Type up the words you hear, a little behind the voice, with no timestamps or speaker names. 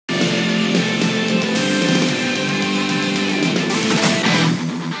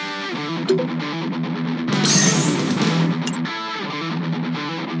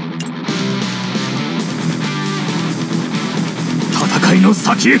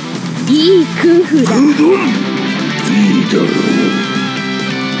ち。いい空風だ。いいだろ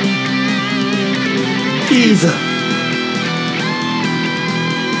う。いいぞ。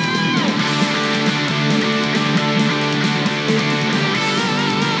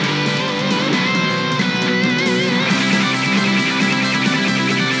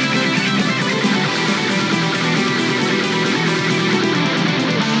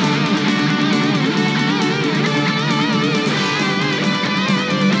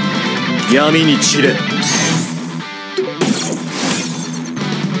闇に散れ。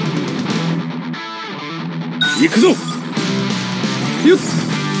行くぞ。よっ。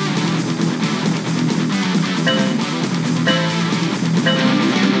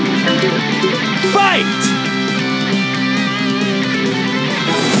ファイト。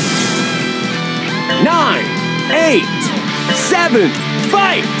9、8、7、フ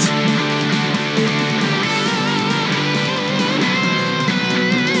ァイト。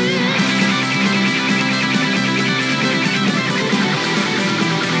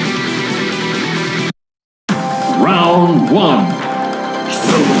Round 1.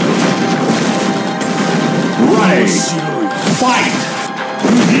 Ready. Fight.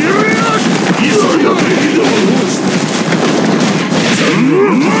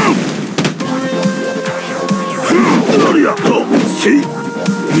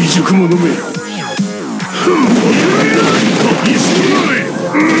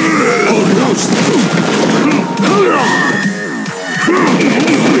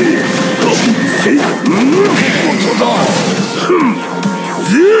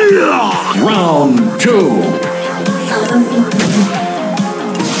 Round 2.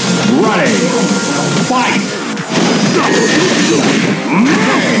 Ready. Fight.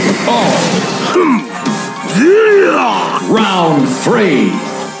 Round 3.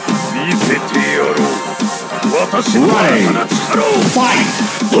 Ready. Fight.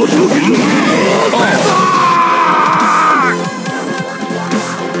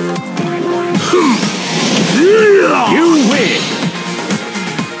 You win.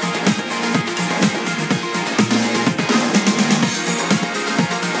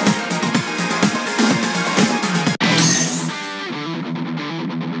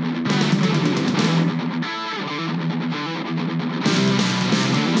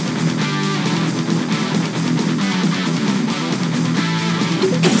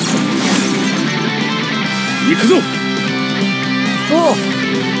行くぞ。おう。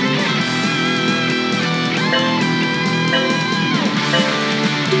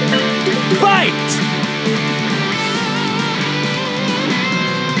Fight!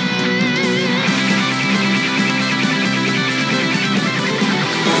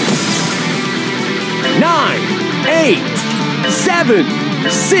 Nine, 8, 7,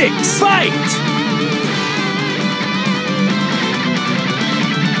 6, fight!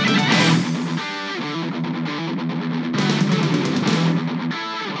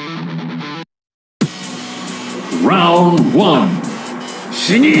 Round 1.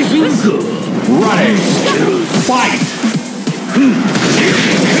 Ready. Fight.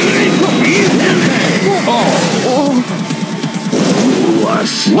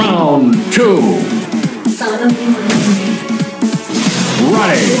 Round 2.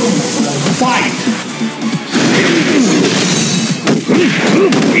 Ready. Fight.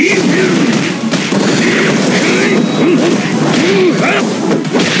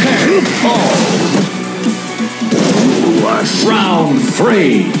 Round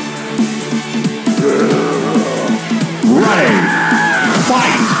 3. Ready.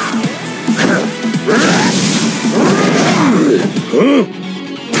 Fight.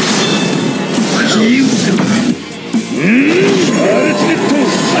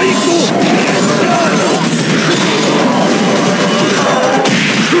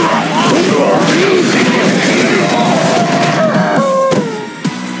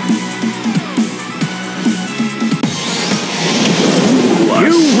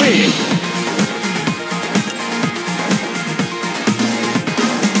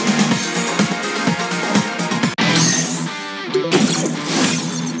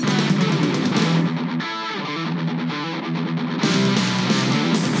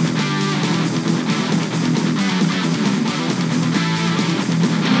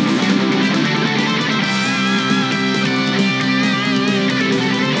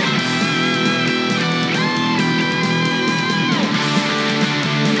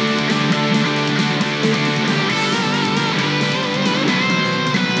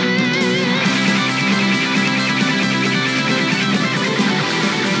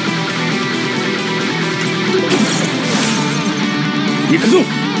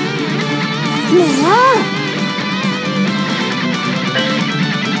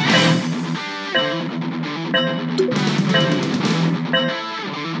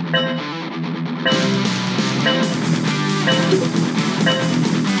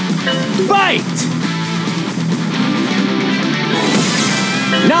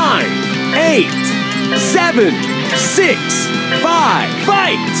 8, 7, 6, 5,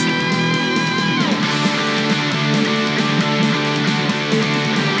 fight!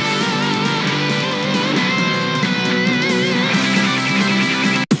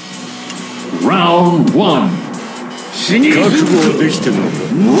 Round 1. 死に覚悟はできてるのか。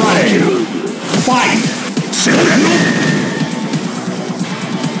 Ready. Fight!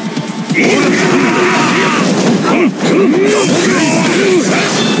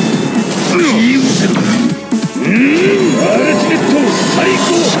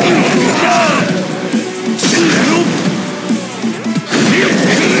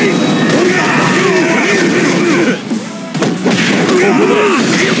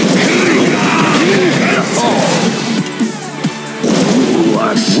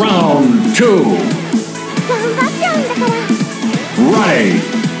 Round 2. 頑張っちゃうんだから。 Ready.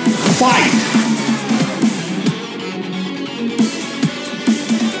 Fight!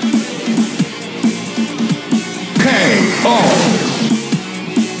 KO!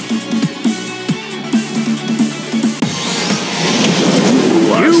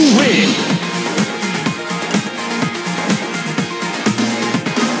 You win!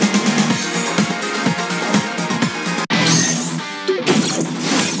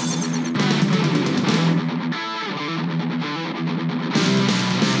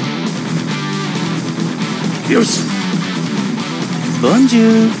 Yes.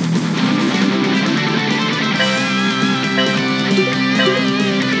 Bonjour.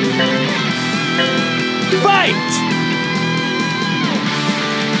 Fight!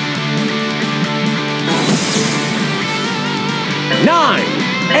 Nine,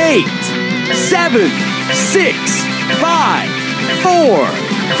 8, 7, 6, 5, 4,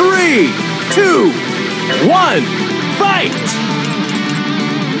 3, 2, 1, fight!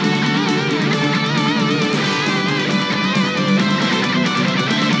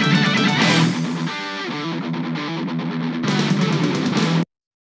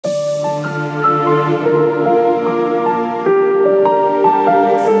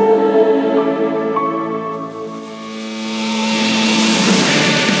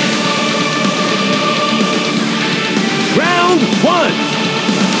 Round 1.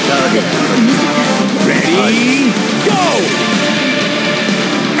 Ready, go!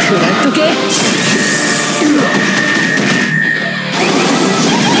 食らっとけ。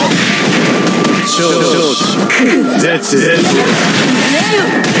 That's it. いや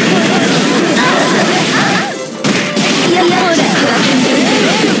いや、ほら。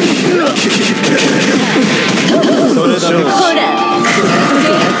それだけ。ほら。食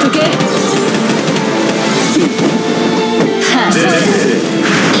らっとけ。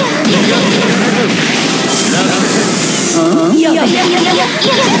いやいやいやいやいや。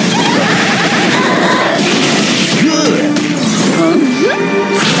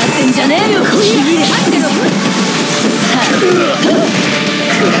使ってんじゃねえよ。入ってろ。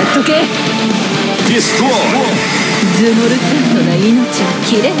食らっとけ。Destroy. ズモルテントの命は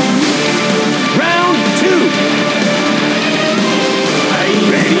切れない。 Round 2.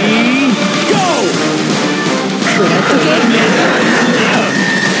 Ready, go! 食らっとけ。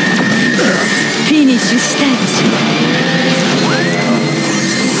フィニッシュしたいでしょ。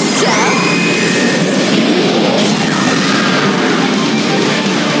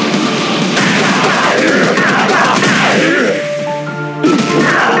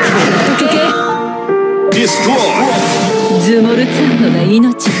Destroy. ズモルツァンドが命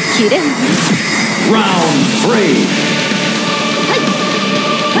を切れない。 Round 3.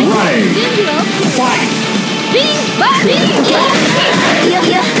 Ready, fight! ビンバビン。いやい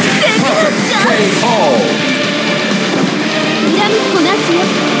や、KO! 恨みっこなしよ。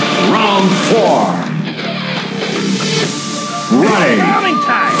 Round 4. Ready,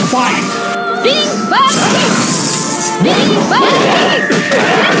 fight! ビンバビン。ビンバビン。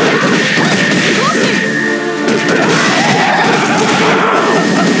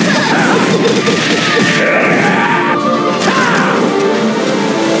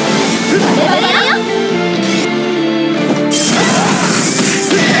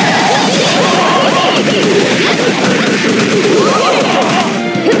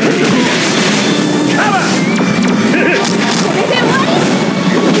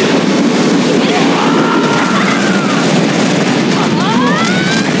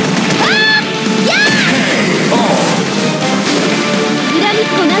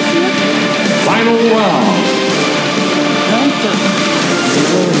Final round.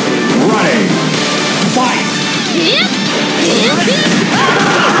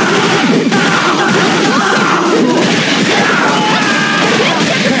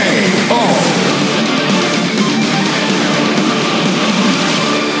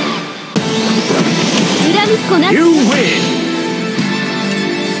 こなす。 You win!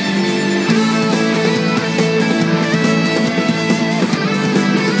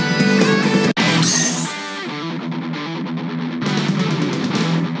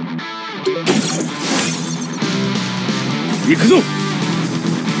 行くぞ。よし。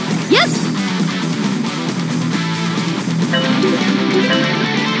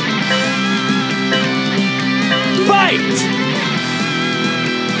Fight!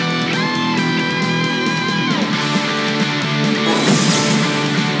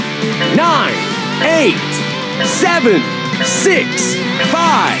 9, 8, 7, 6, 5,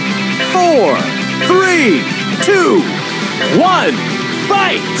 4, 3, 2, 1,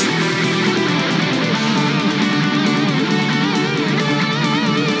 fight!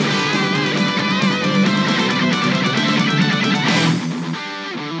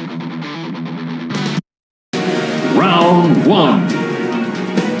 Round 1.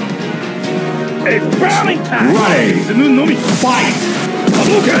 It's Browning time! Ready. Fight.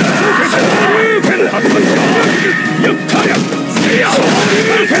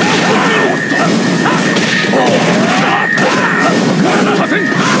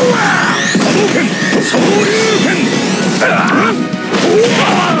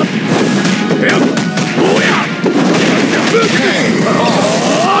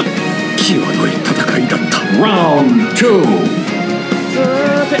 Round 2.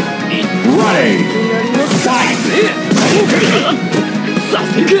 Ready. Fight.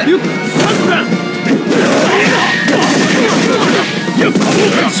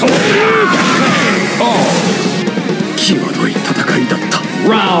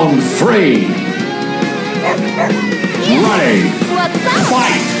 Round 3. Ready.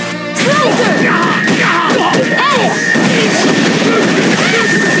 Fight.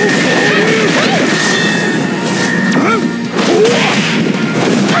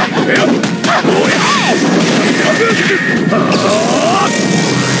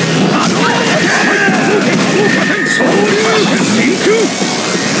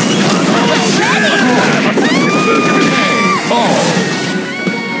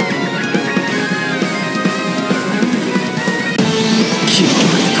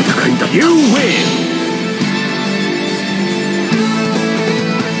 You win!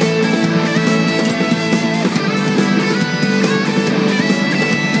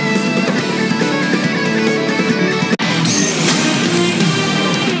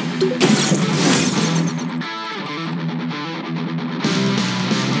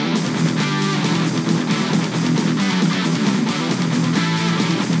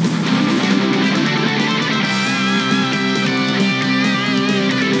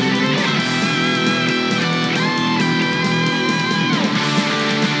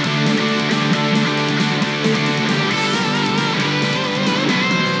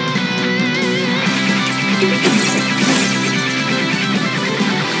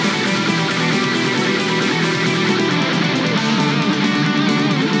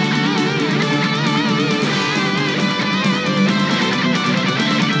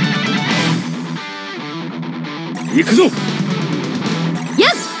行くぞ。よし。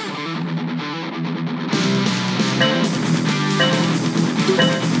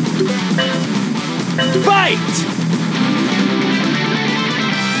Fight!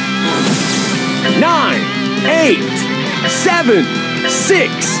 9, 8, 7, 6,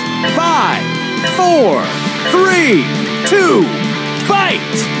 5, 4, 3, 2, fight!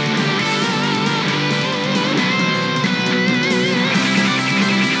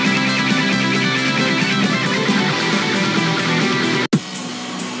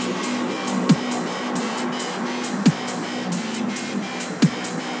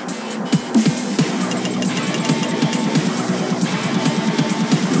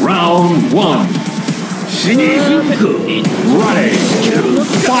 Round 1. Ready.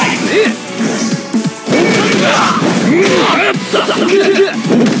 Fight.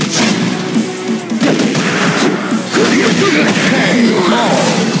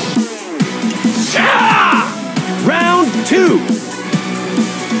 Round 2.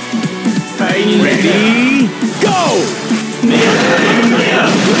 Ready, go!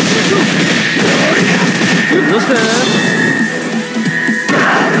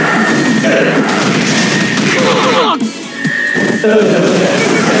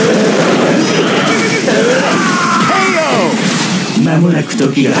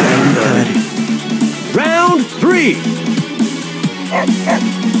 Round 3.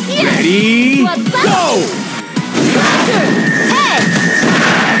 Ready, go!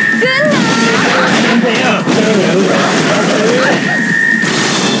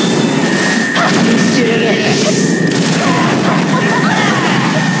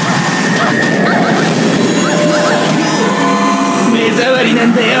 な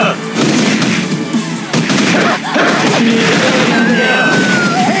んだよ。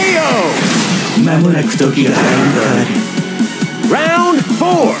間もなく時が変わる。Round 4.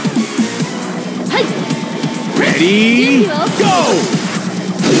 はい。 Ready, go!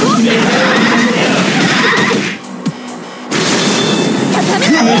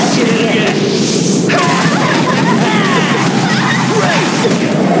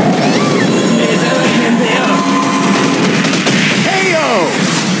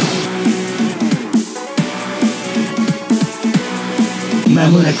 間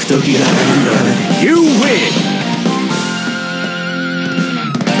もなく時が変わる。You win!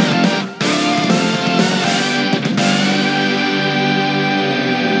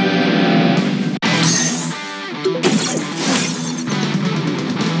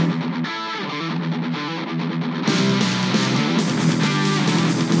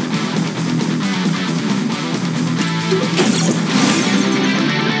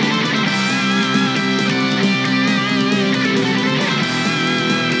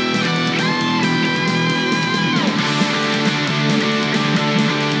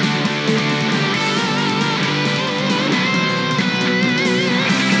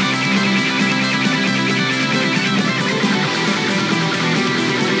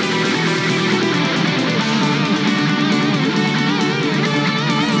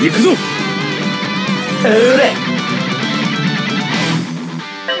行くぞ。うれ。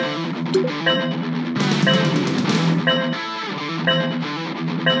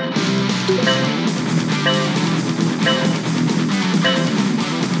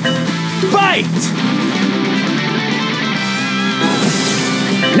Fight!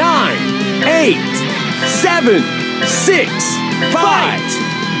 9, 8, 7, 6, fight!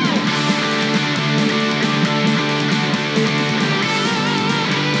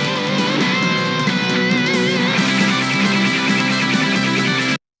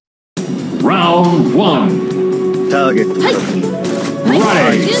 Round 1. ターゲット確認。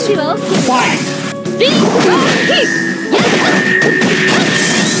Ready. 準備は Fight. ビー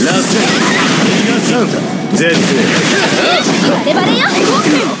ラスト皆さん絶手バレよ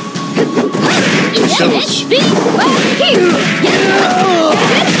勝利ビーワーキー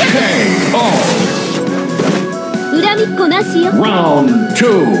恨みっこなしよ Round 2.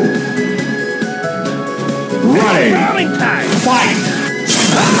 Ready. Fight.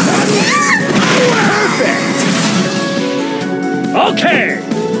 Okay!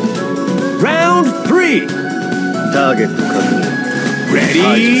 Round 3. ターゲット確認。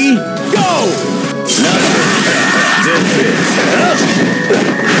 Ready, go! ラスト絶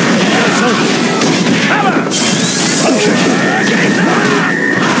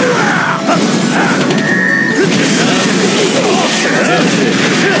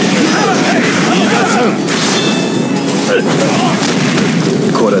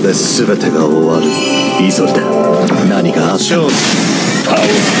これで全てが終わる。イソリだ。何があったの？ラスト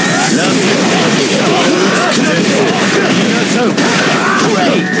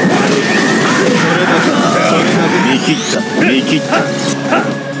見切った見切った。ラス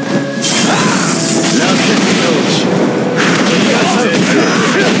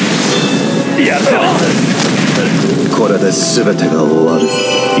トやった。これで全てが終わる。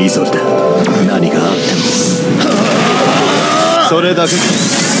イソリだ。何があってもそれだけ。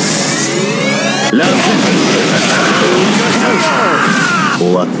ラスト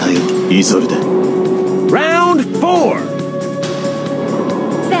終わったよイソリだ。 Round 4.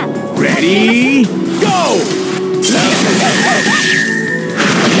 さあ Ready, go!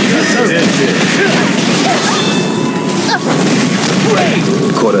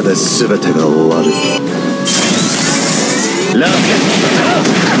 これで全てが終わる。ラス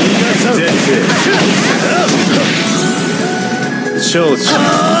ト承知。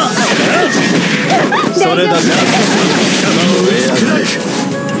それだけ。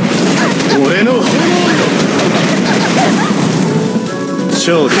俺の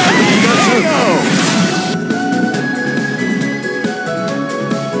承知。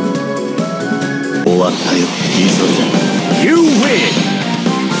終わったよイソリだ。 You win!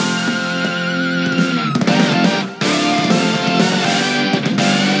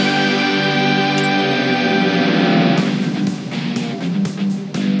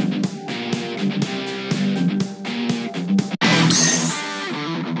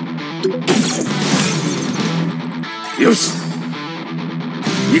 Yes!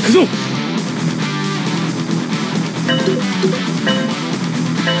 行くぞ!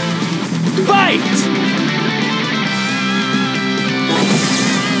 Fight!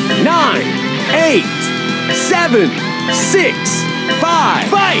 9, 8, 7, 6, 5,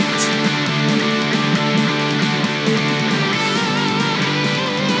 fight!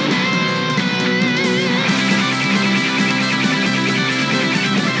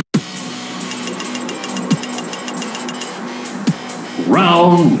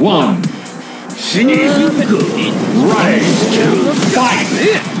 Round one. 死に行くか Ready. Fight.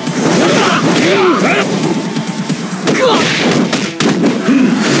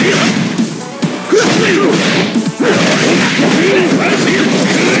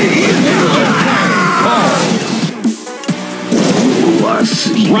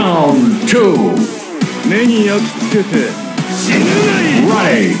 Round two. 目に焼き付けて死ぬがい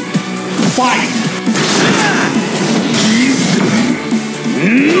い Ready. Fight. アル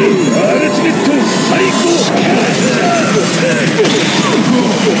ティメット最高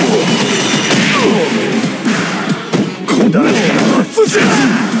こだわり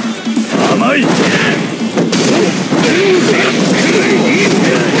甘い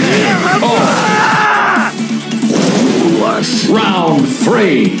Round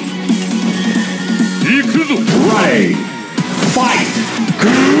three. 行くぞ Ready. Fight.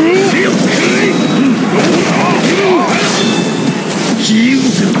 キーブ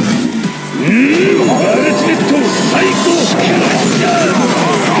スアルティメット最高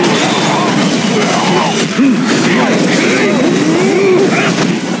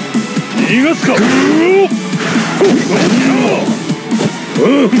逃がすか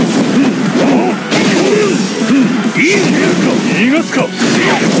逃がすか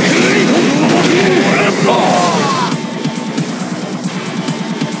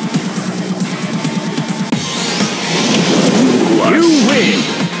You win!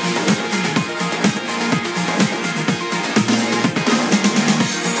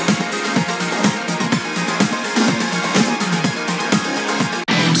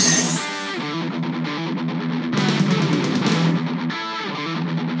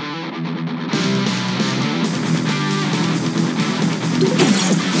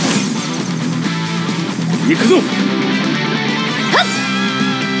行くぞ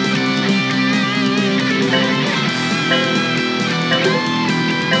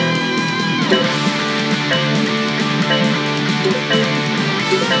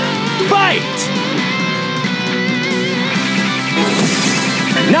Fight!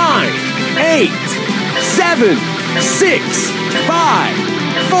 9, 8, 7, 6, 5,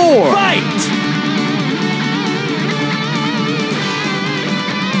 4. Fight!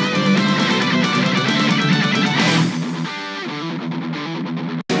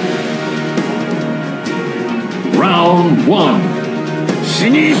 Round one. 死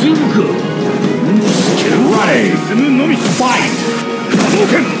に急ぐか Ready. 進むのみ Fight. 波動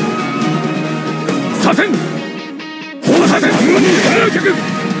拳左遷放射線客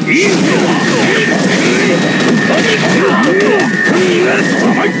いい波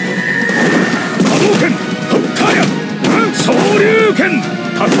動拳トッターヤ昇竜拳竜巻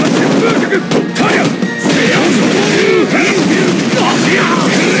旋風脚トッターヤセア昇竜拳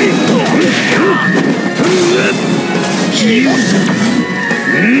キーアル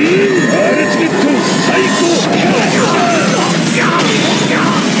ティメット最高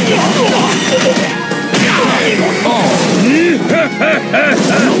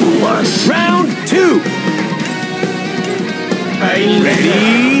Round 2!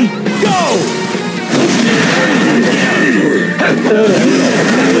 Ready, go!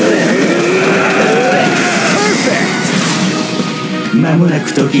 間もな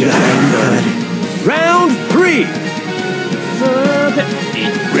く時が変わる Round 3!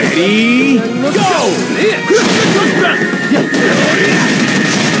 Ready, go!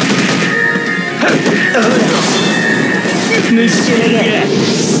 虫けら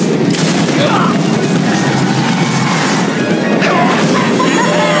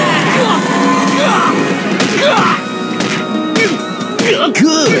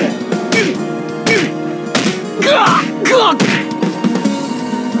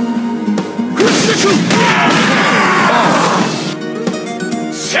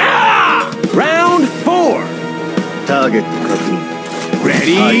Round 4! ターゲット確認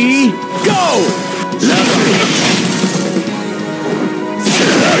Ready, go!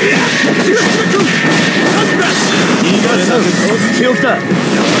 逃がさず取っておきたダ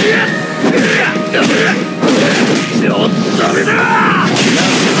メだ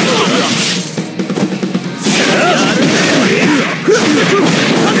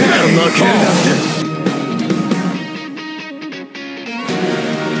負ける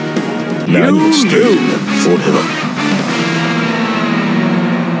何してるんだ俺は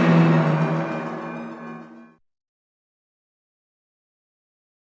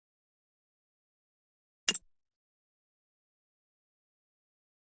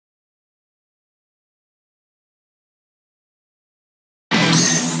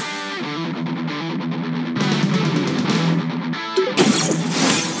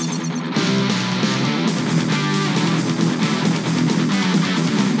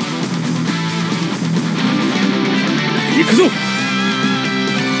くぞ。よし。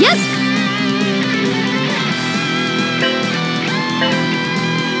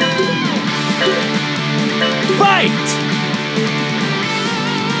ファイト。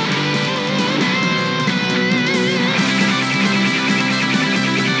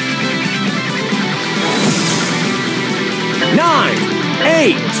9,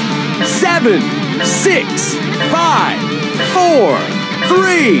 8, 7, 6, 5, 4,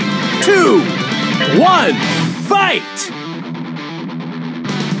 3, 2, 1, fight!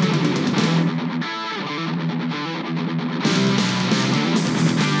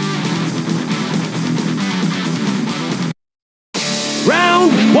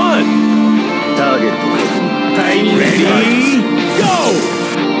 Round 1. ターゲット確認。タイミング。 Ready, go!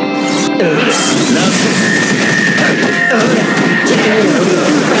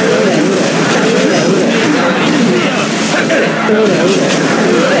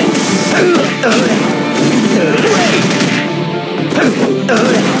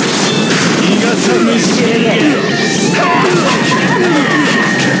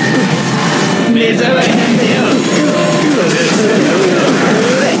 目障りなんだよ。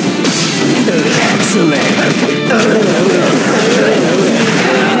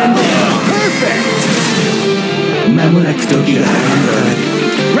間もなく時が。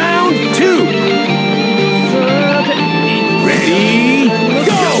 Round 2. Ready,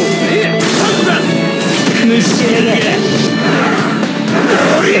 go! 虫けらが。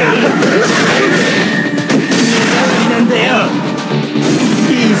なんだよ。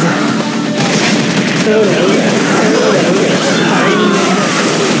いいぞ。間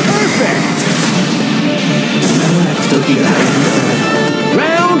もなく時が。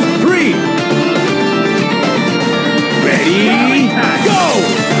 Round 3. Ready, go!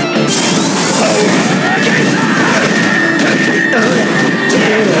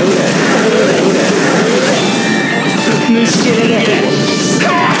 虫けらが。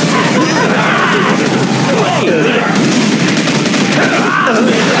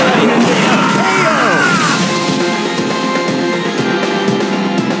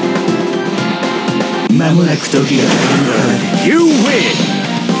間もなく時が。 You win!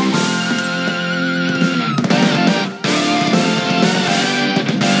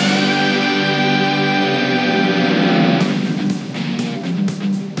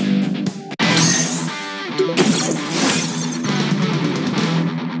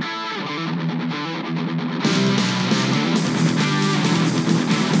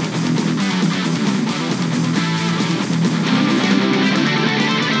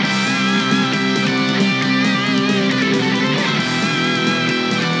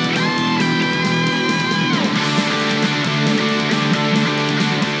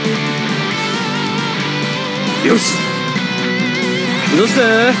 Yoし。どうした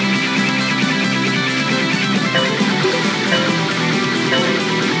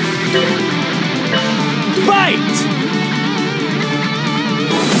？Fight!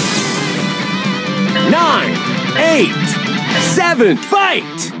 9, 8, 7, fight!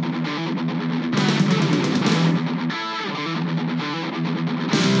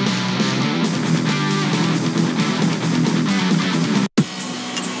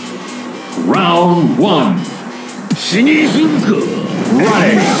 Round 1. 死にすんか。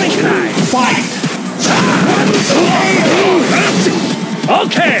 Ready. Fight.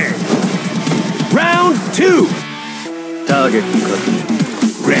 Okay. Round 2. ターゲット確認。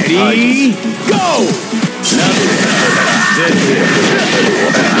 Ready, go!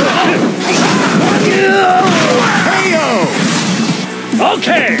 KO!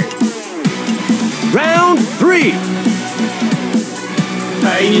 Okay. Round 3.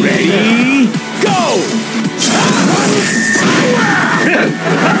 Ready, go!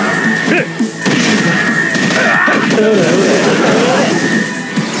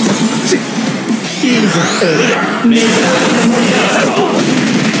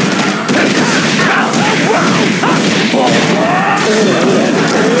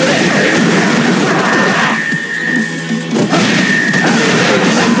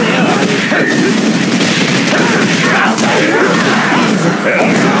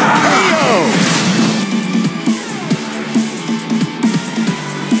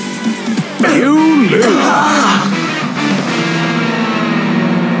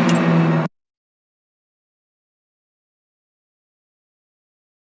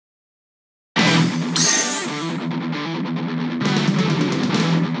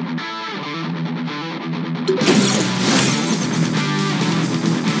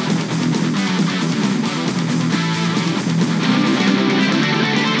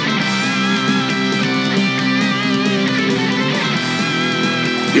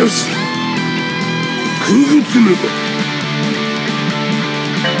 よし、くぐつむ。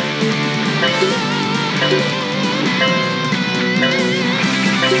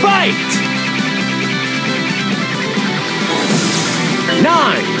Fight!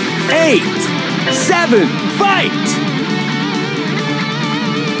 9, 8, 7, fight!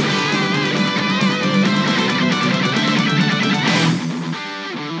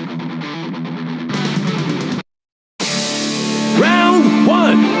 Round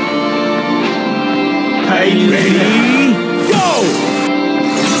 1. Ready, go!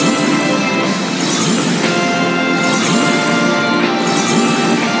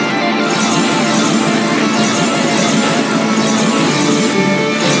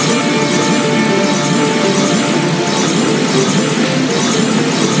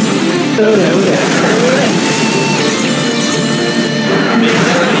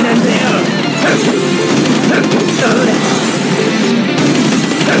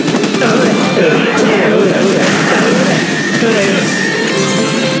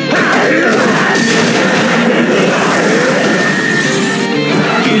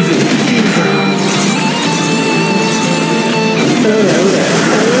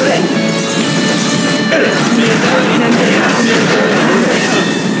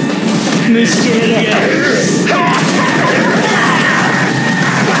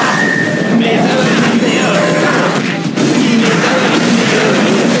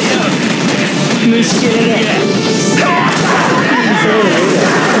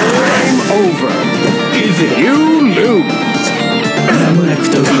 Over. Is it you lose?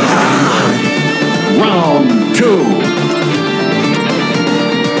 Round 2.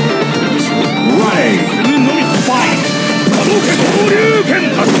 Ready. Fight.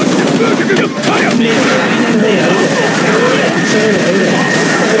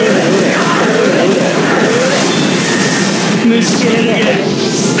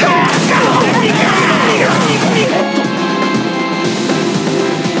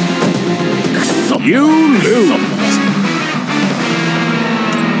 You lose.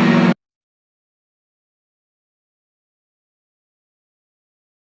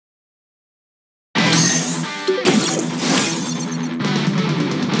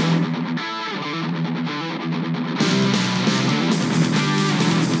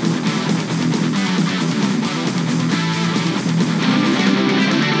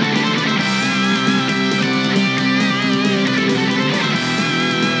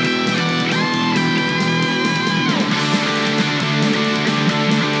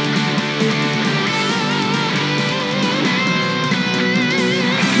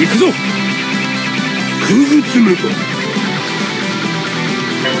行くぞ。くぐつむぞ。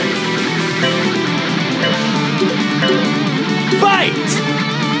Fight!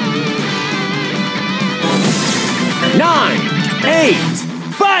 9, 8,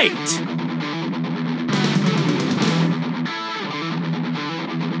 fight!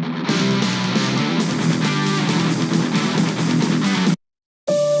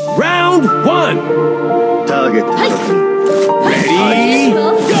 Round 1. ターゲット確認。Ready, go!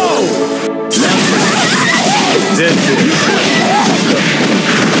 全部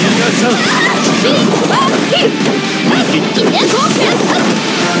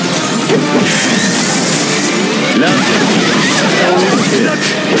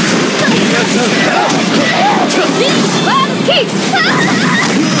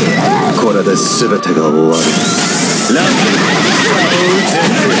これで全てが終わる。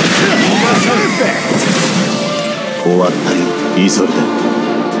終わったよ、イソルダ。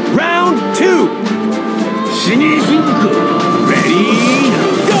Round 2. 死に行く。Ready,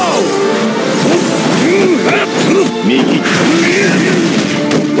 go! 右。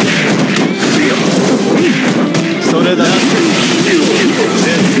それだ。燃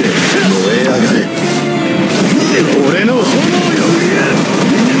え上がれ。俺の炎よ。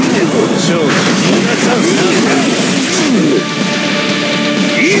勝負。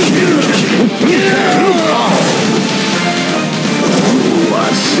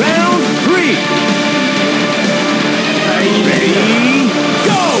Round 3. Ready,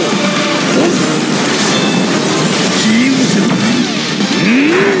 go!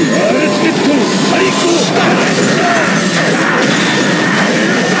 最高。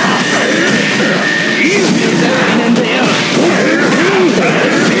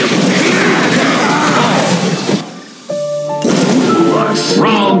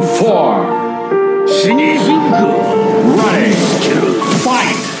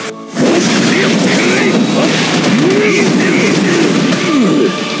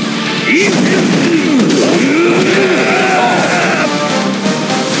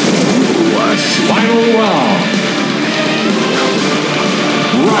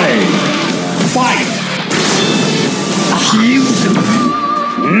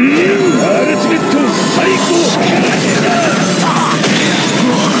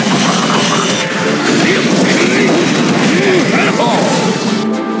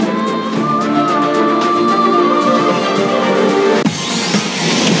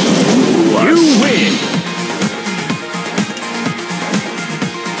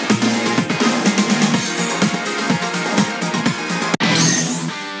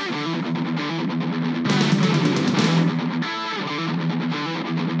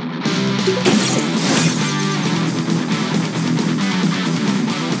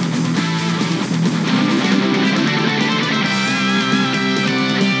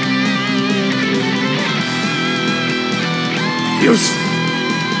よし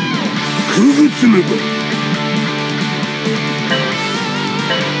くぐつむぞ。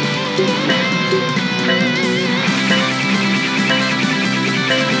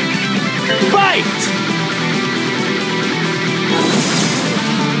Fight!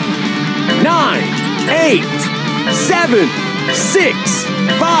 9, 8, 7, 6,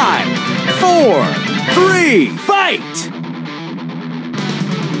 5, 4, 3, fight!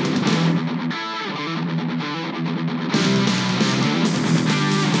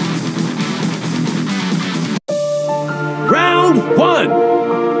 Round 1!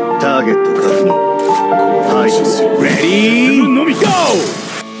 ターゲット確認。排除する。 Ready? のみ Go! 波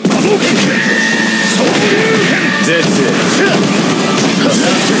動拳総流拳。絶対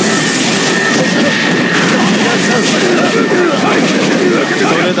そ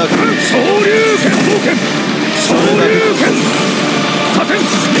れだけ。総流拳総拳総流拳加点絶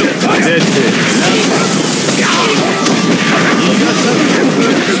対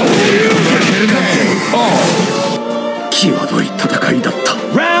際どい戦いだった。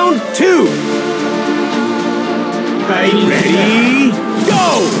 Round 2! Ready? Go!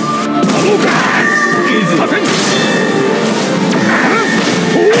 波動拳加点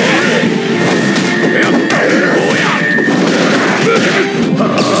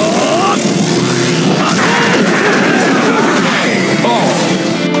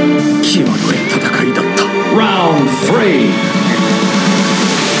際どい戦いだった。 Round 3.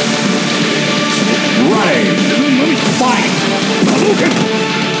 Ready. Fight. 波動拳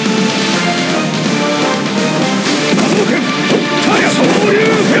波動拳総流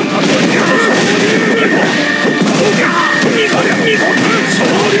拳総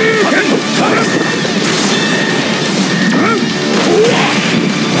流拳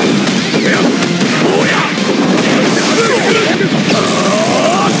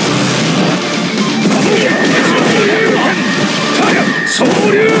総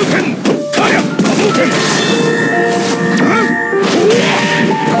流拳タリャ波動拳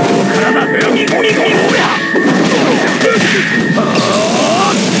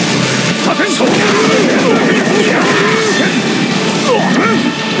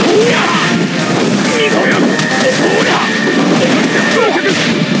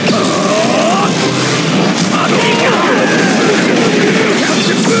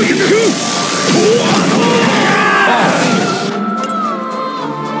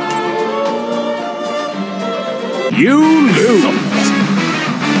You lose!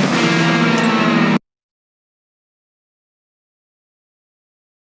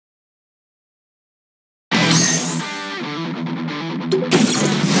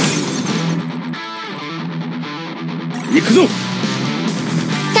行くぞ。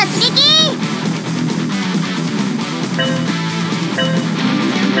突撃。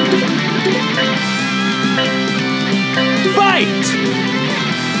Fight!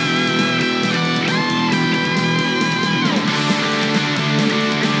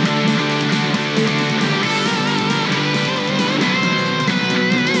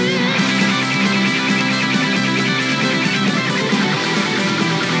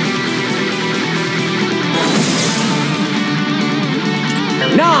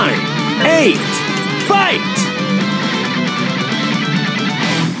 9, 8, fight!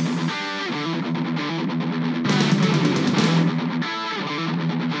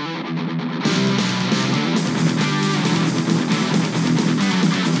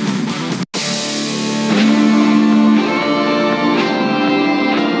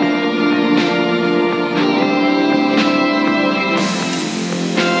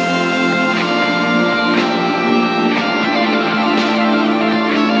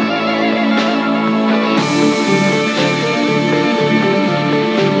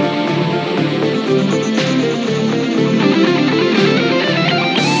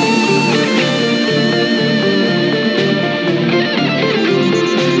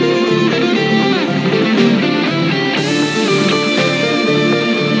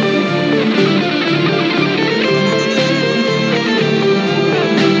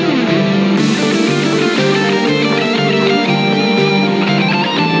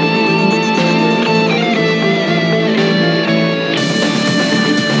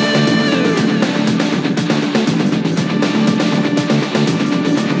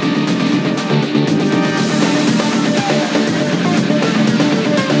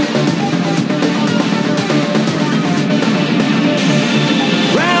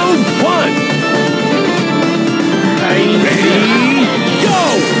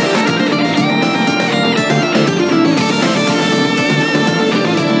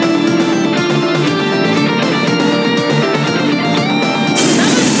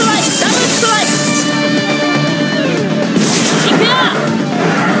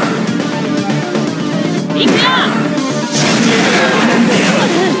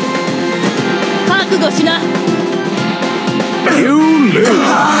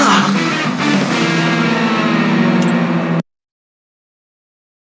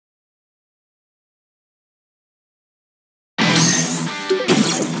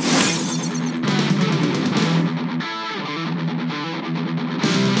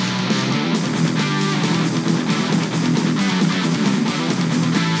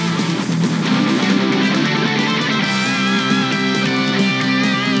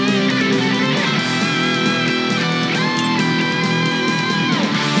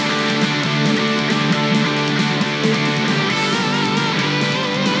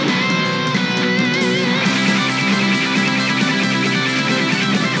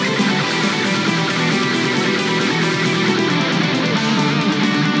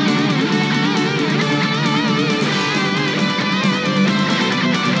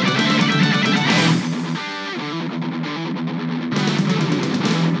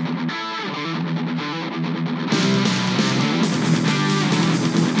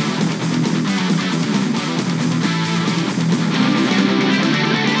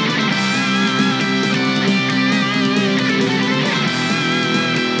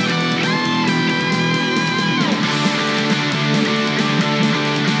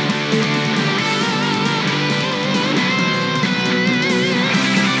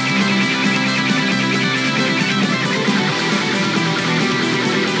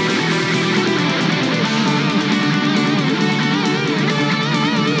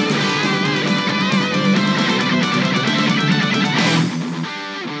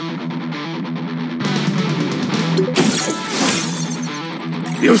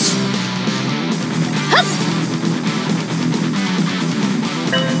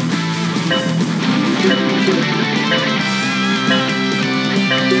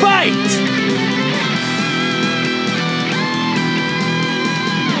 Fight!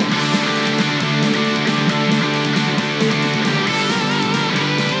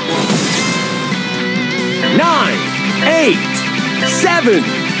 Nine, 8, 7,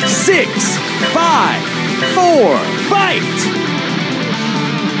 6, 5, 4, fight!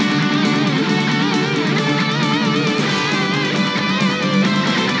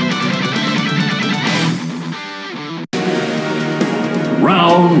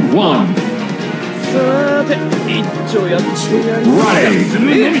 Round 1. さて一丁やってやる。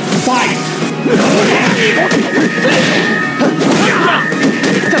 Ready. Fight.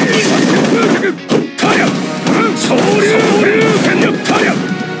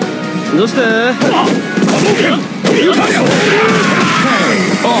 どうして？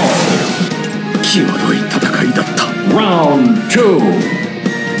際どい戦いだった。 Round 2.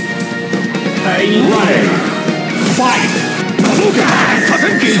 Ready. Fight. 目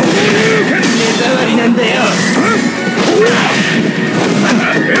障りなんだよ。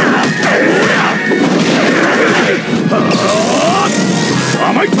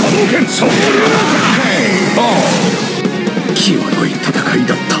甘い波動拳総流際どい戦い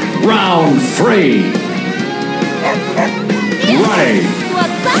だった。 Round 3. Ready.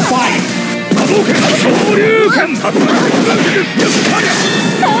 Fight. 波動拳総流拳竜巻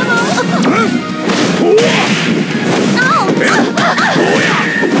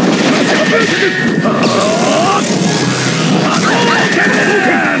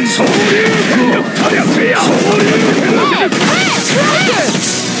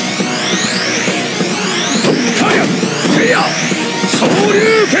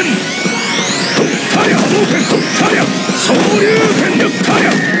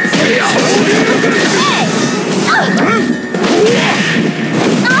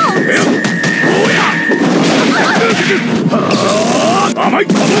甘い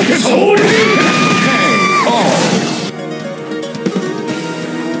波動拳総流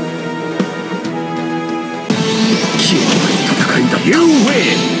戦いだった。 You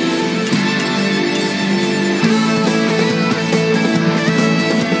win!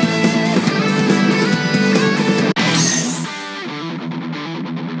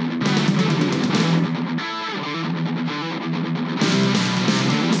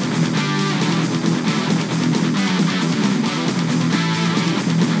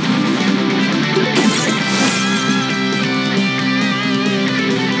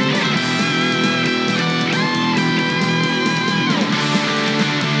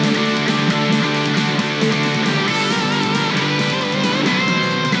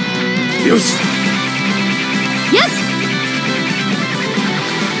 よし。Yes!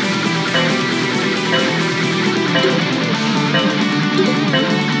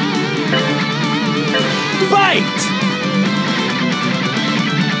 Fight!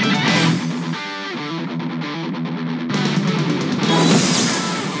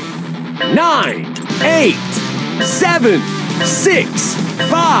 9, 8, 7, 6,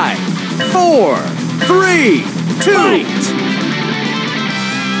 5, 4, 3, 2. Fight!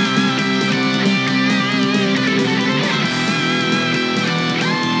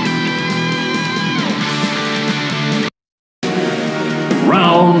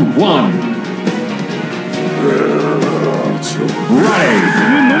 Round 1.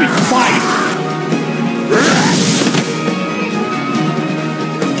 Ready. Fight.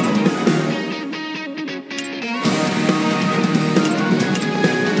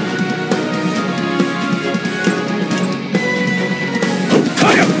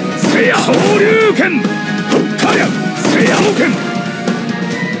 総流拳タリア聖夜の拳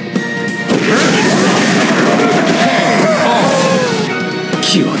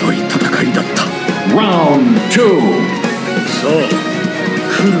際どい戦いだった。 Round 2. さあ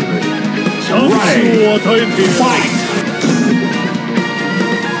来るね。チャンスを与えてやる。 Fight.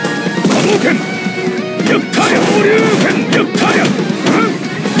 波動拳ゆったり総流拳ゆったり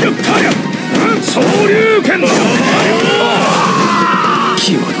ゆったり総流拳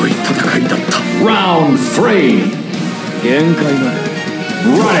際どい戦いだった。 Round 3. 限界まで。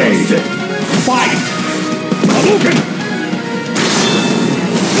 Ready. Fight. 波動拳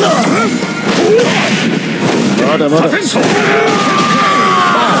まだまだ。左遷総流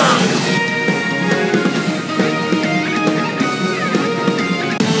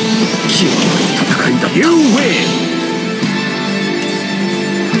際どい戦いだった。 You win!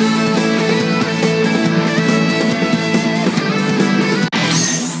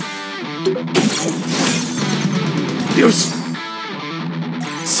 よし。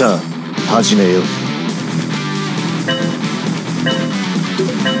さあ始めよう。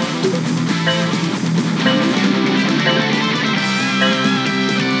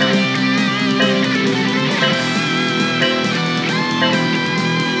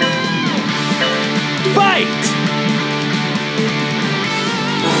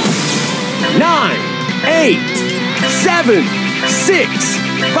8, 7, 6,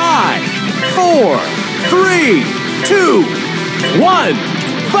 5, 4, 3, 2, 1,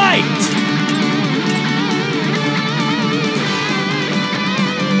 fight!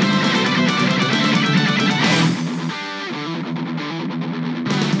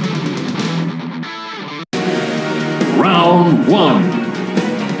 Round 1.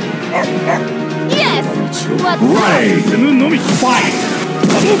 Yes! What's Ready. 進むのみ Fight.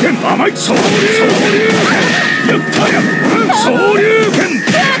 波動拳甘い総流拳やったや総流拳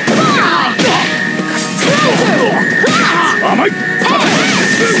甘いと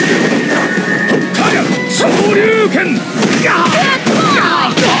ったや総流拳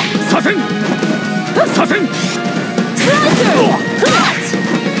左遷左遷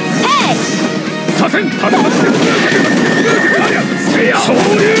左遷ただまってせや総流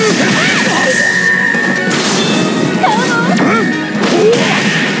拳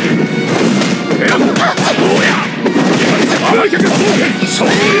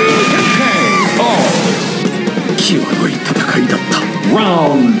際どい戦いだった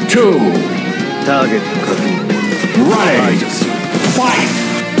Round 2. ターゲット確認 Ready. Fight.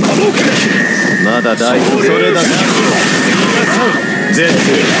 まだ大丈夫それだけ絶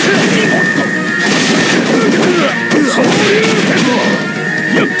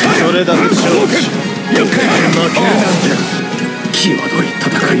それだけ勝負し負けるなんて際どい戦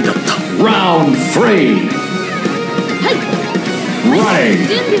いだった Round 3. Ready.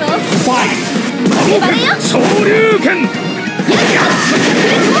 準備を Fight. 総流拳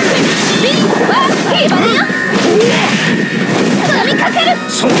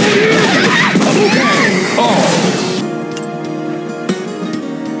総流際どい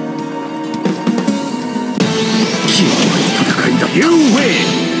戦いだった You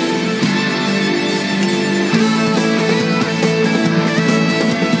win!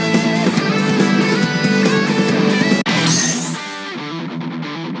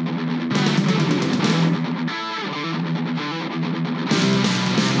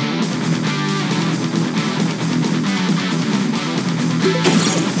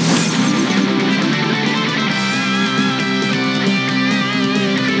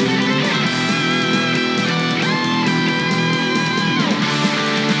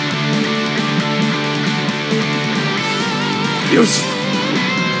よし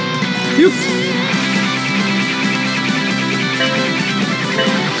よっ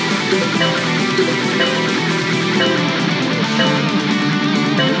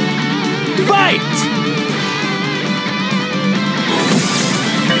ファイト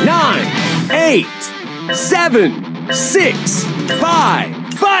 9, 8, 7, 6, 5,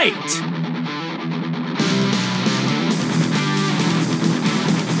 fight!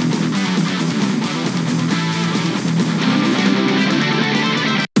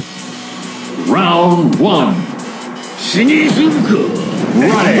 Round 1. 死にするか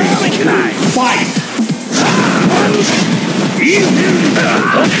Ready. Fight. いいんだ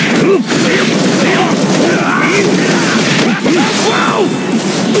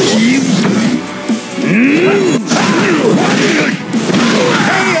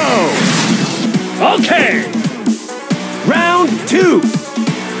オッケー Round 2.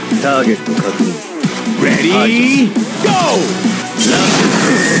 ターゲット確認 Ready, go!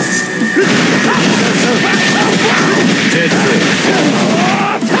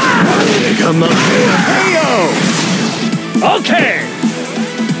 頑張って KO! Okay!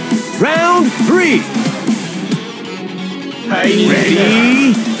 Round 3.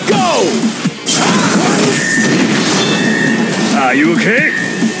 Ready, go! Are you okay?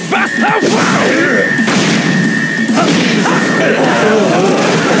 Buster Fire!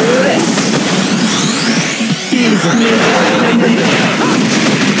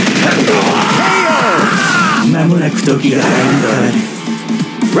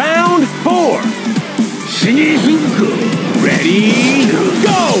 Round 4. 死にするか Ready,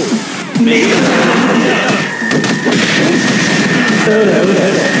 go!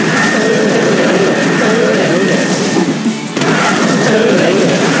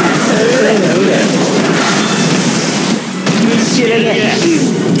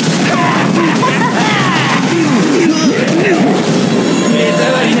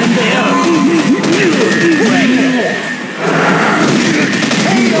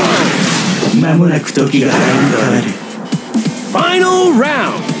 間もなく時が変わる Final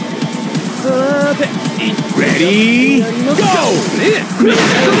round. Ready, go!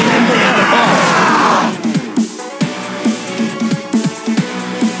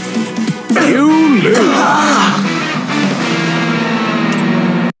 You lose.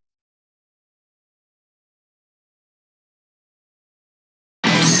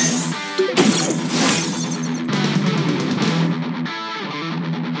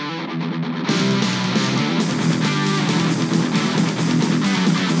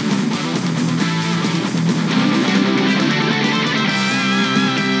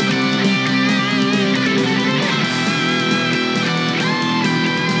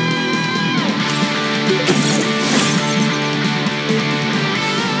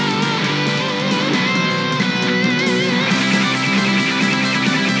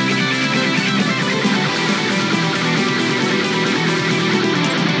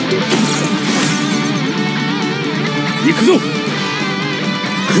 くぞ。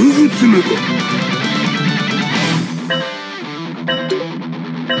フグツム。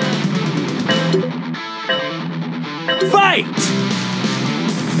Fight!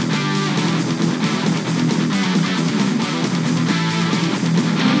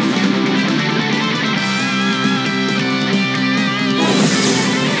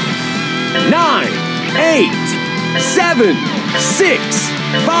 Nine, 8, 7, 6,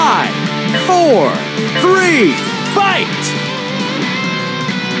 5, 4, 3, fight!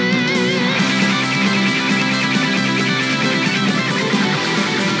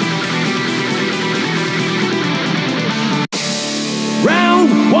 Round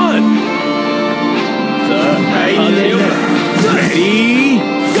 1. Ready,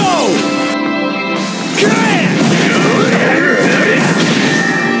 go!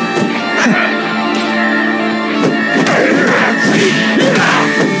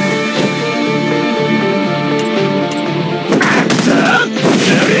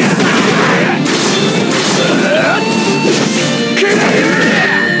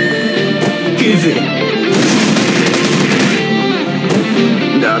 Give it.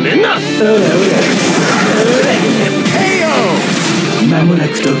 なめんな。間もな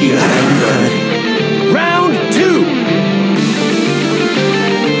く時が変わる。 Round 2.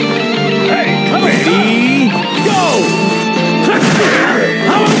 Ready, go!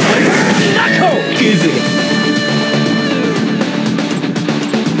 Give it.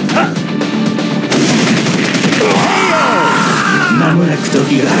 間もなく時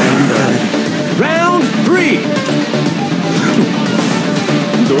が変わる。 Round 3.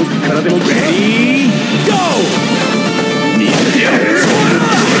 どっからでも Ready, go! 見せてやる。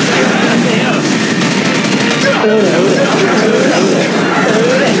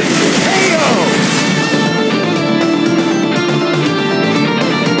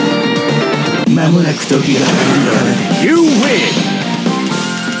間もなく時が変わる。 You win!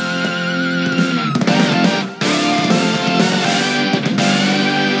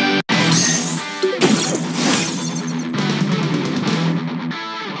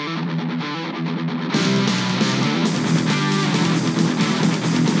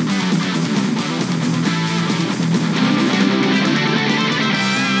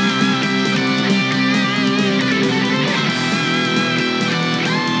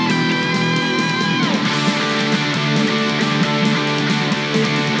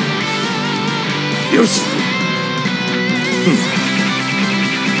よし。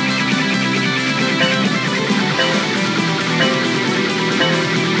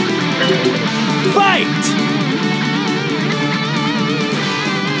Fight!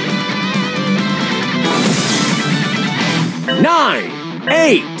 Nine,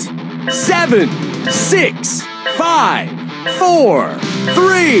 8, 7, 6, 5, 4,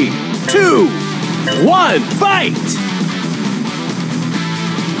 3, 2, 1, fight!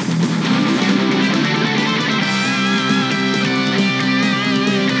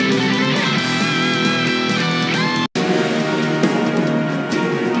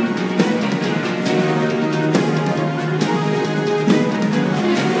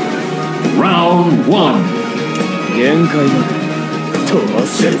 Round 1. 限界まで飛ば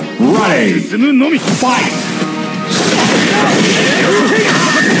せる。 Ready. 進むのみ。 Fight.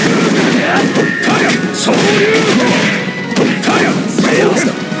 総流タヤせや落ちた。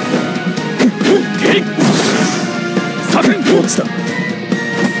ゲイサテン落ちた。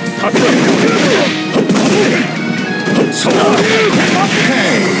発動総流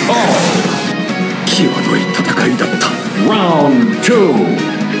際どい戦いだった。 Round 2.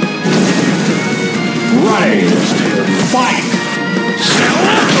 Ready. Fight.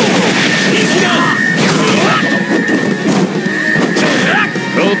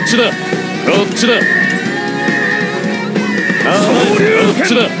 どっちだどっちだ総流どっち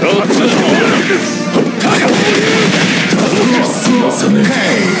だどっちだ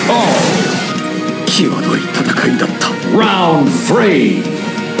際どい戦いだった。 Round 3.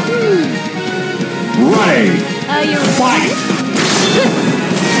 Ready. Are you Fight.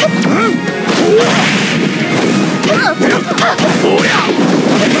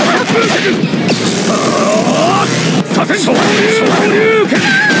 さて総流拳。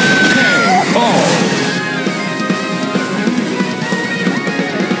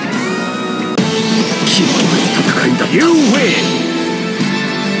際どい戦いだった。 You win!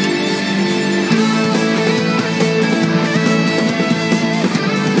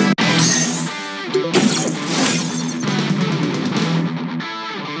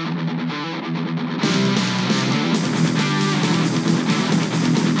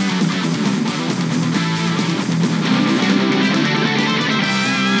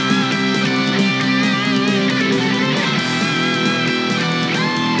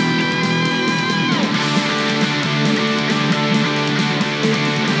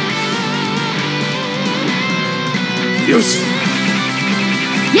 よし。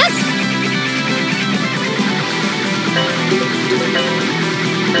よし。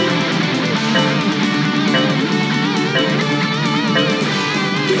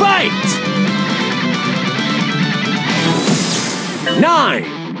Fight! 9,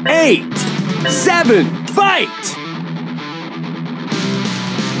 8, 7, fight!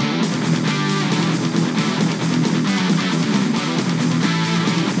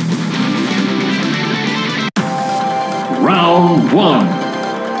 Round 1.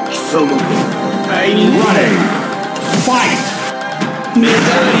 貴様タイミング Ready. Fight. 目障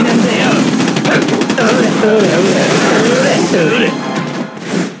りなんだよ。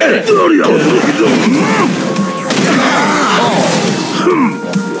どりゃ驚きぞ。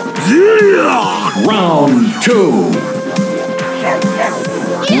ジュリア Round 2.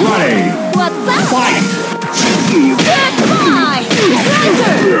 Ready. What's up? Fight. Goodbye!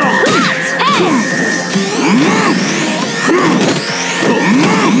 Slicer! Goodbye!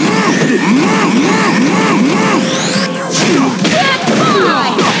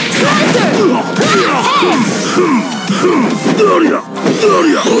 Slicer! どり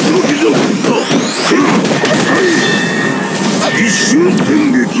ゃ驚きぞ。一瞬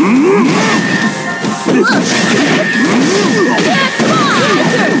戦撃。Good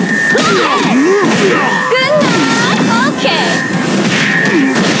night! Okay!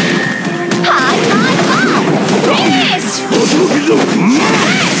 High five! Finish! 驚きぞ。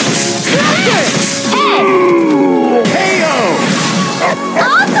Slicer! Head!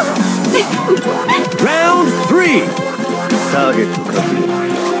 Awesome! Round 3. ターゲット確認。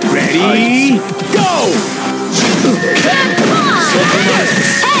 Ready, go! Goodbye!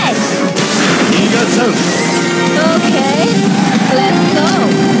 Head! 逃がさん。 Okay, let's go.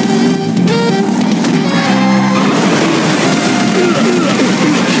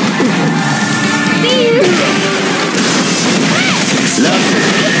 See you.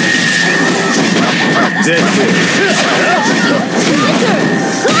 絶対 Slicer!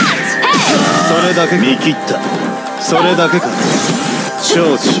 Clutch! Head! それだけ見切った。それだけか。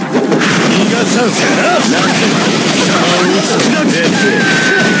承知。逃がさんせ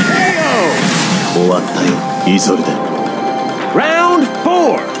終わったよ。急いで。 Round 4.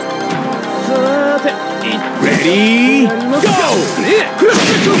 さて、Ready, go!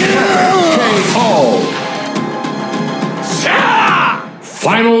 KO.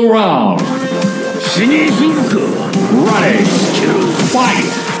 Final round. 死にするか。 Ready. Fight.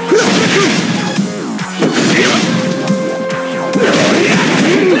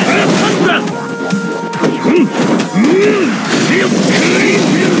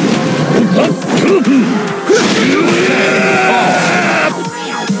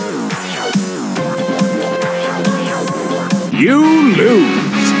 You lose.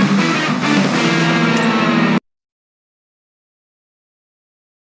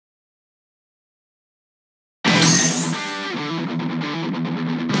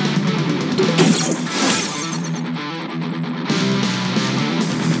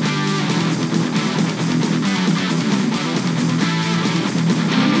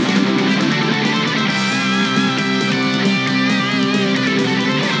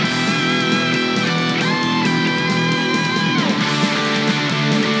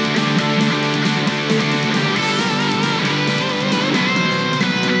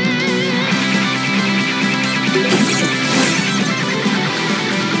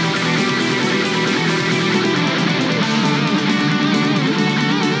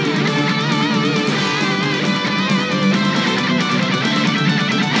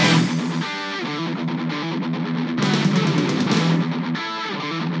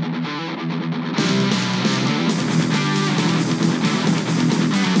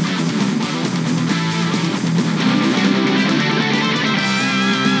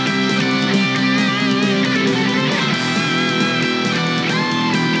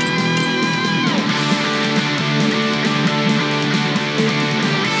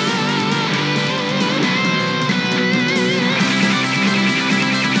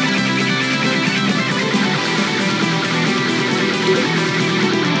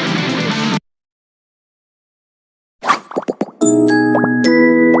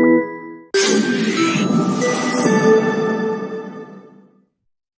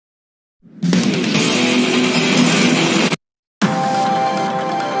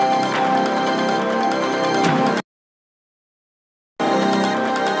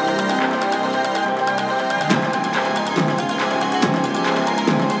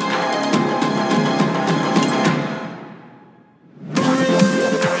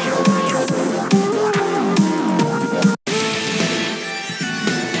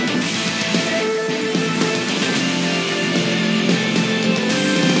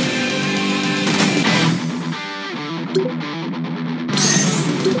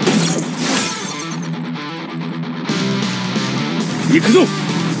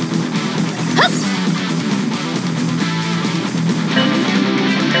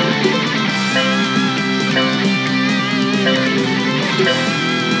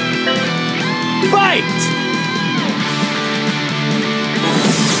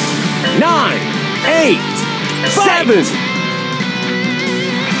 9, 8, 7.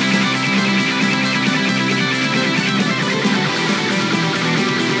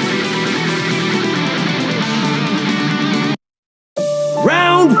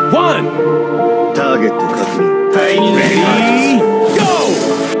 Round 1. ターゲット確認。はいに Ready, go!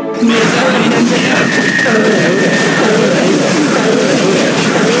 目障りなんだよ。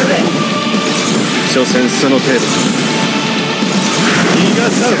所詮その程度。逃が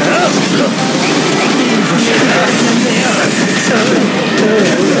さん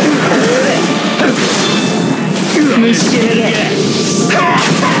虫けらが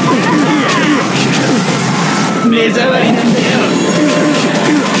目障りなんだよ。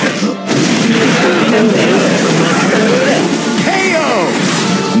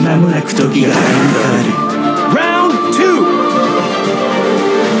間もなく時が変わる。 Round 2.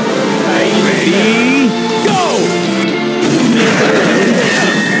 Ready, go!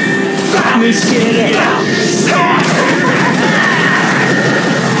 虫けらが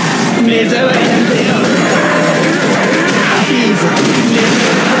目障りなんだよ。いいぞ。目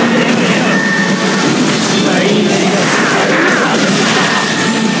障りなんだよ。倍になります。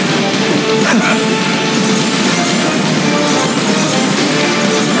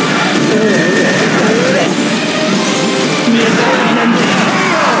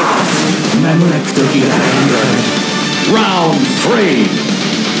間もなく時が変わる。 Round 3.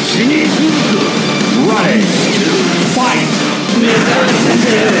 死に行く Running. Fight. 目障りなんだ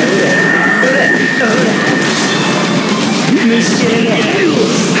よ。虫けらが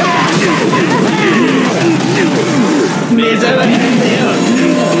目障りなんだよ。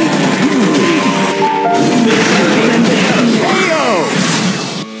目障りなんだよ。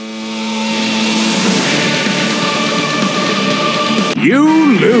You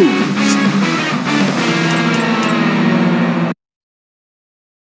lose.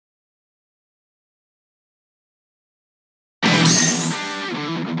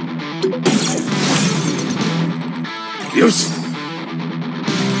 Yes.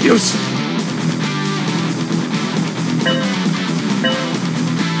 Yes.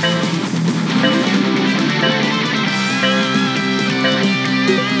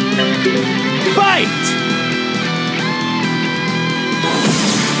 Fight!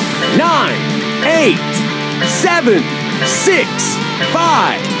 9, 8, 7, 6,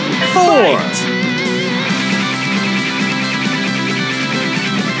 5, 4.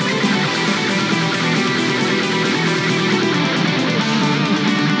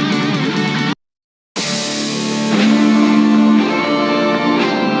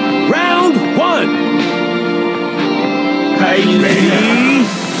 Round 1. はい、 Ready,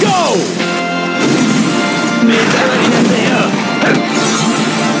 go! 目障りなんだよ。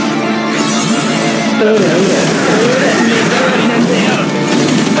目障りなんだよ。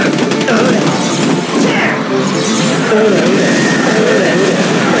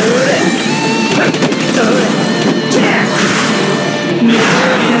目障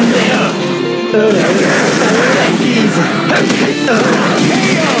りなんだよ。いいぞ。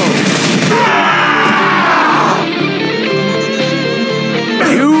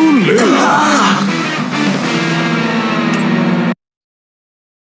You lose.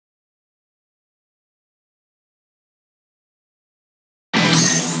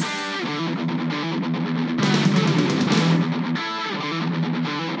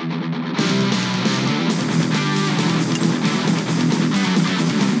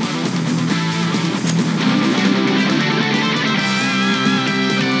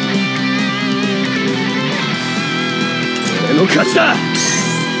俺の勝ちだ。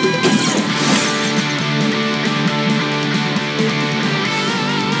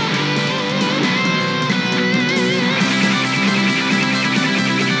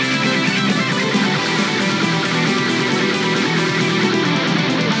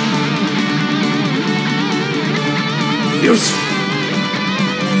よし。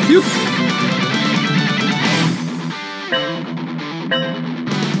よっ。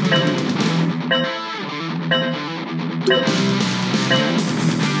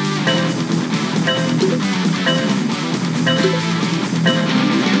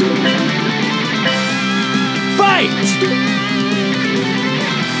Fight!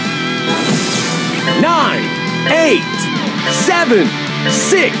 9, 8, 7,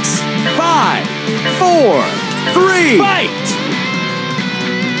 6, 5, 4, 3. Fight!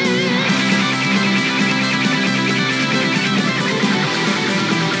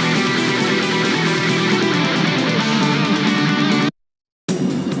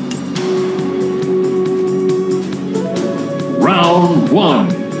 Round 1.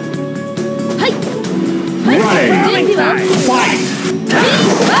 はい。 Ready. 準備は Fight. バ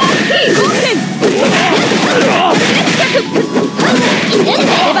ーキー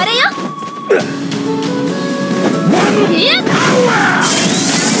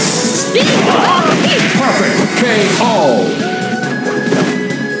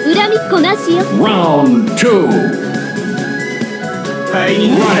っこなしよ。 Round 2. はい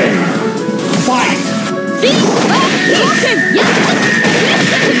に Ready. Fight. ビーバー冒険やっ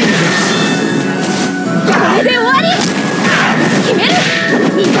これで終わり。決める。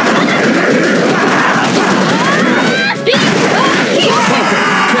逃がさない。ビーバー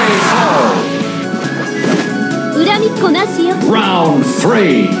恨みっこなしよ。 Round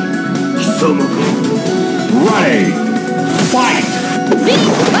 3. 貴様か Ready. Fight. ビー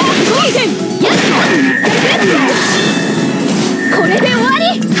バー冒険やっこれで終わり。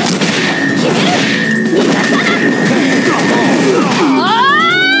決める。逃がさない。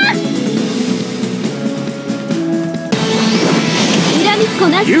恨みっこ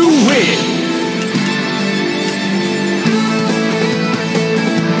なし。 You win.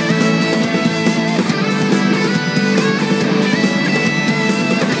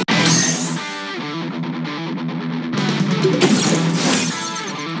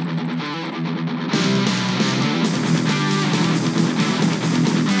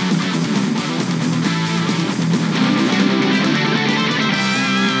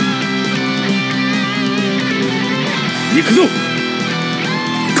行くぞ。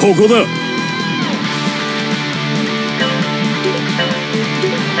ここだ。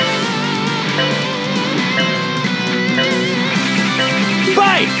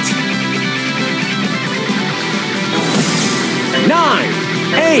Fight! 9,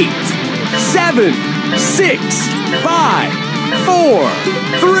 8, 7, 6, 5, 4,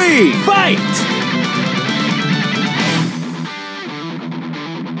 3, fight!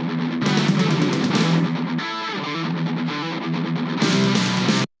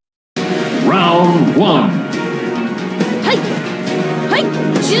 Round 1. はいはい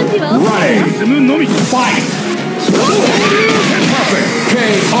準備は Ready. 進むのみ。 Fight. Perfect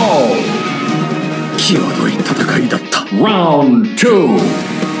KO. 際どい戦いだった。 Round 2.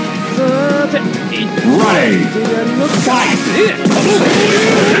 Ready. Fight.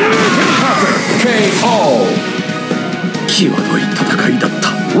 Perfect KO. 際どい戦いだった。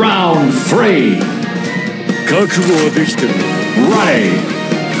 Round 3. 覚悟はできてる。 Ready.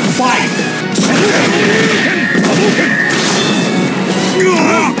 Fight.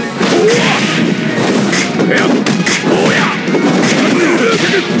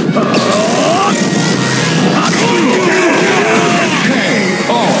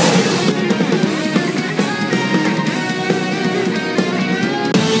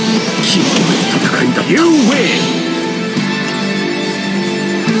 You win.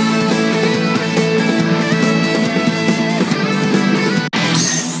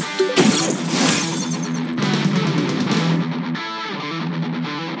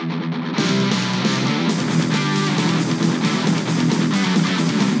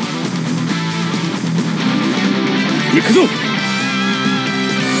行くぞ。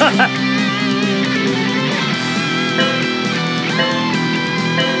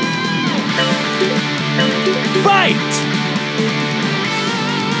 Fight!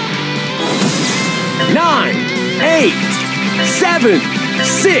 9, 8, 7,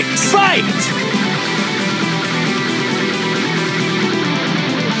 6, fight!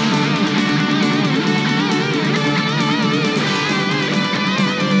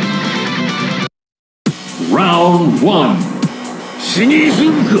 Round 1. 死に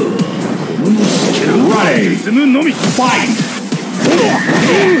急ぐか。このスキル Ready. 進むのみ。 Fight.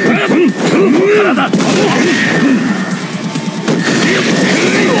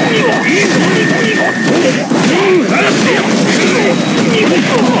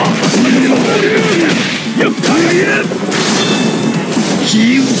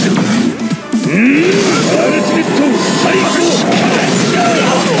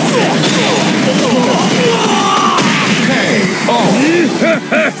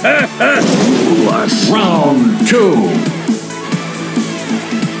 Round 2.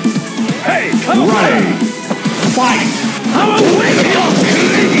 Hey, come Ready. Fight.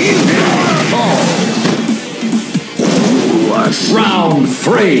 Round 3.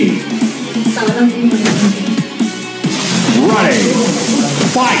 Ready.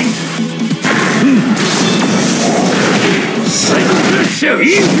 Fight.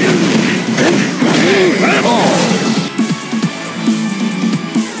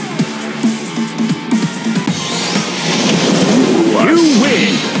 You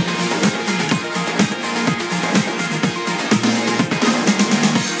win.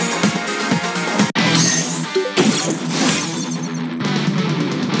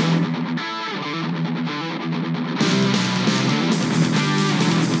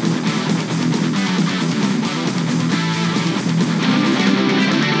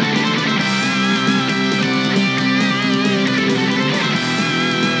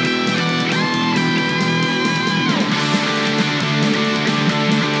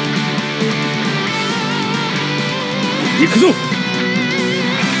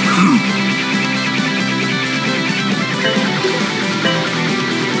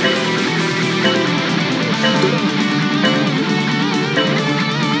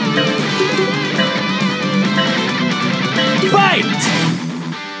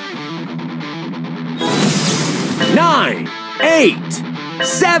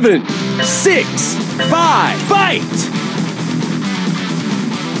 7, 6, 5, fight!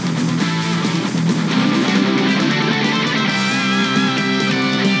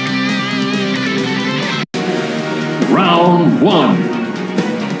 Round 1.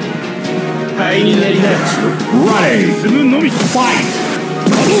 灰になりな。 Ready. 進むのみ。 Fight.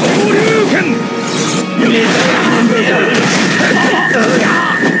 波動交流拳。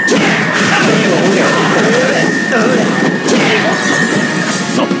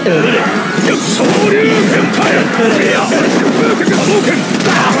昇竜拳かよ。波動拳。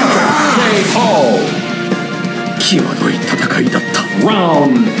 KO. 際どい戦いだった。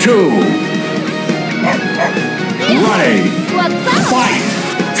 Round 2. Ready. Fight.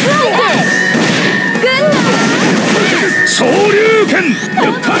 昇竜拳。や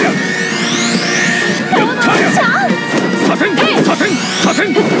ったりゃ。やったりゃ。左遷左遷左遷。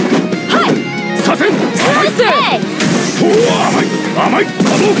左遷。おお甘い甘い。波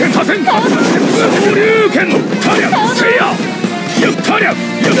動拳左遷。昇竜拳。たりゃせいや。やったりゃ。やっ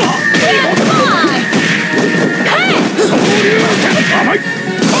た。昇竜拳甘い。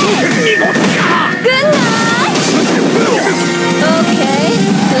波動拳見事だ。Okay,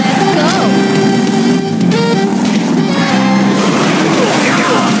 let's go.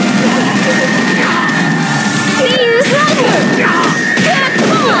 Fierce Rider! Good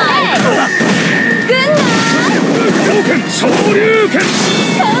boy! Good night! 昇竜拳。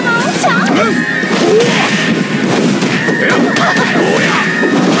 Come on, Chomp!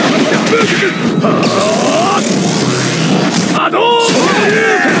 波動昇竜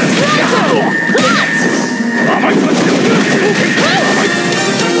拳。甘い。 Okay, let's go.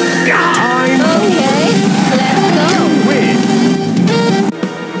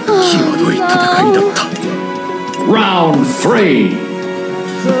 際どい戦いだった。 Round 3.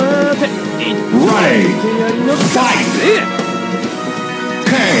 Ready. Fight.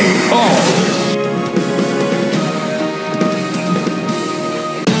 KO.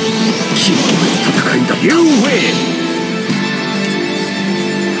 際どい戦いだった。 You win!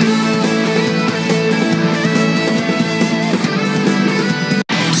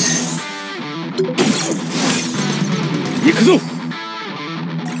 行くぞ。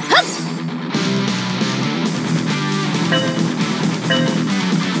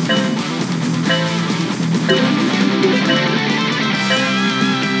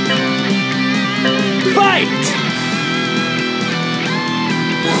 Fight!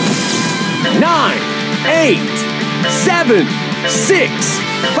 9, 8, 7, 6,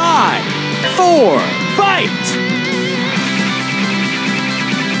 5, 4, fight!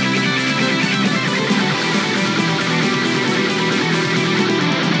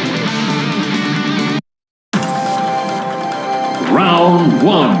 Round 1.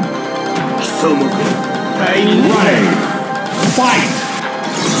 貴様か。 Ready. Fight.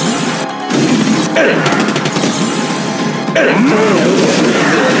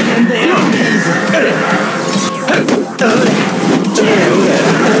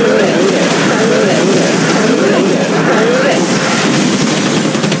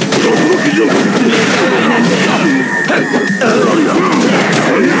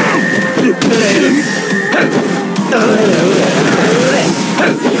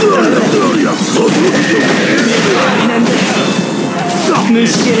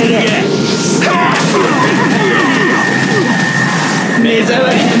 虫けらが目障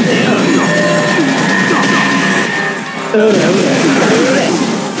りなんだよ。オラオラ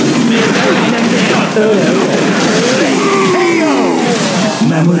目障りなんだよ。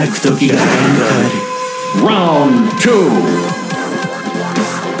間もなく時が変わる。 Round 2.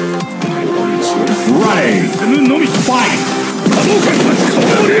 Ready. 進むのみ。 Fight. 波動拳。昇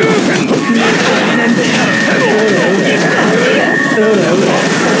竜拳。なんだよ。オラオラ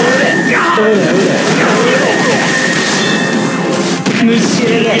虫け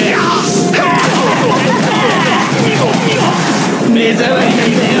らが目障りなん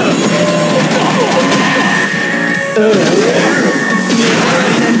だよ。オラオラ目障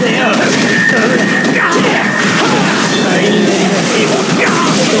りなんだよ。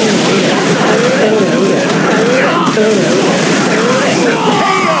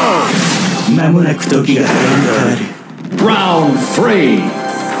間もなく時が変わる。 Round 3.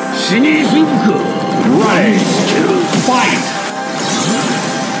 死に行くか。 Ready. Fight.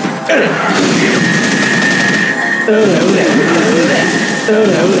 オラオラオラ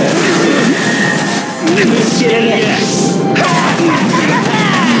オラ虫けらが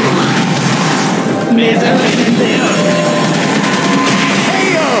目障りなんだよ。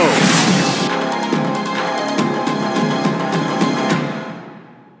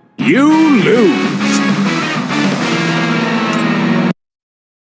You lose!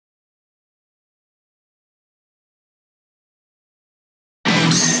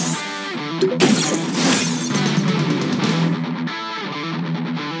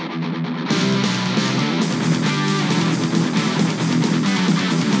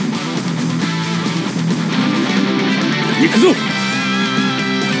 行くぞ。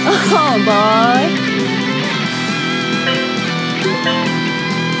Oh boy.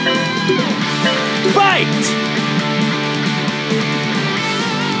 Fight!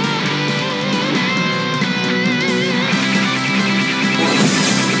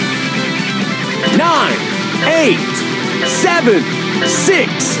 Nine, 8, 7,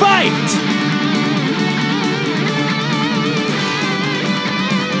 6, fight!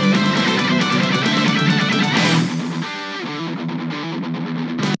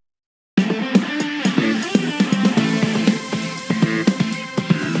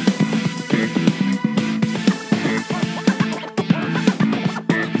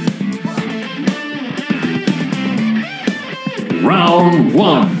 Round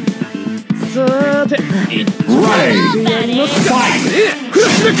 1. さて Ready. Fight. フラッ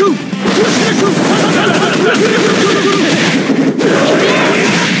シュバック。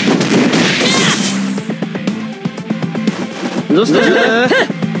どうした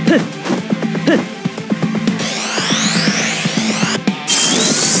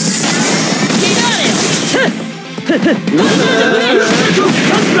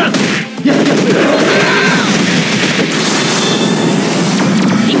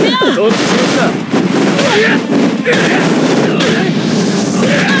どっちしました。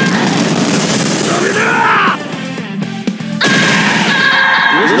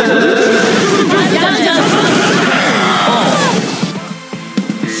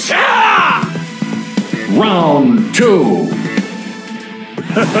Round 2.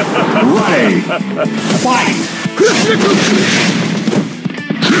 Ready. Fight. クラッシュバック。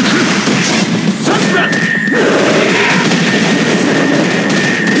サンブラ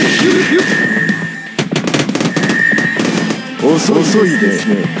遅いです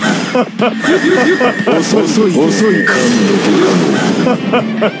ね。遅い感度。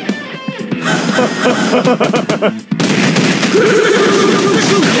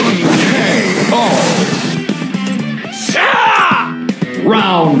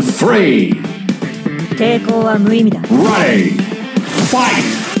Round 3. 抵抗は無意味だ。 Ready. Fight.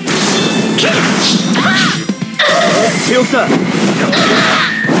 強気だ。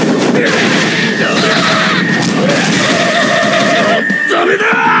ダメだ。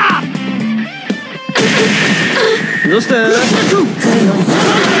どうした。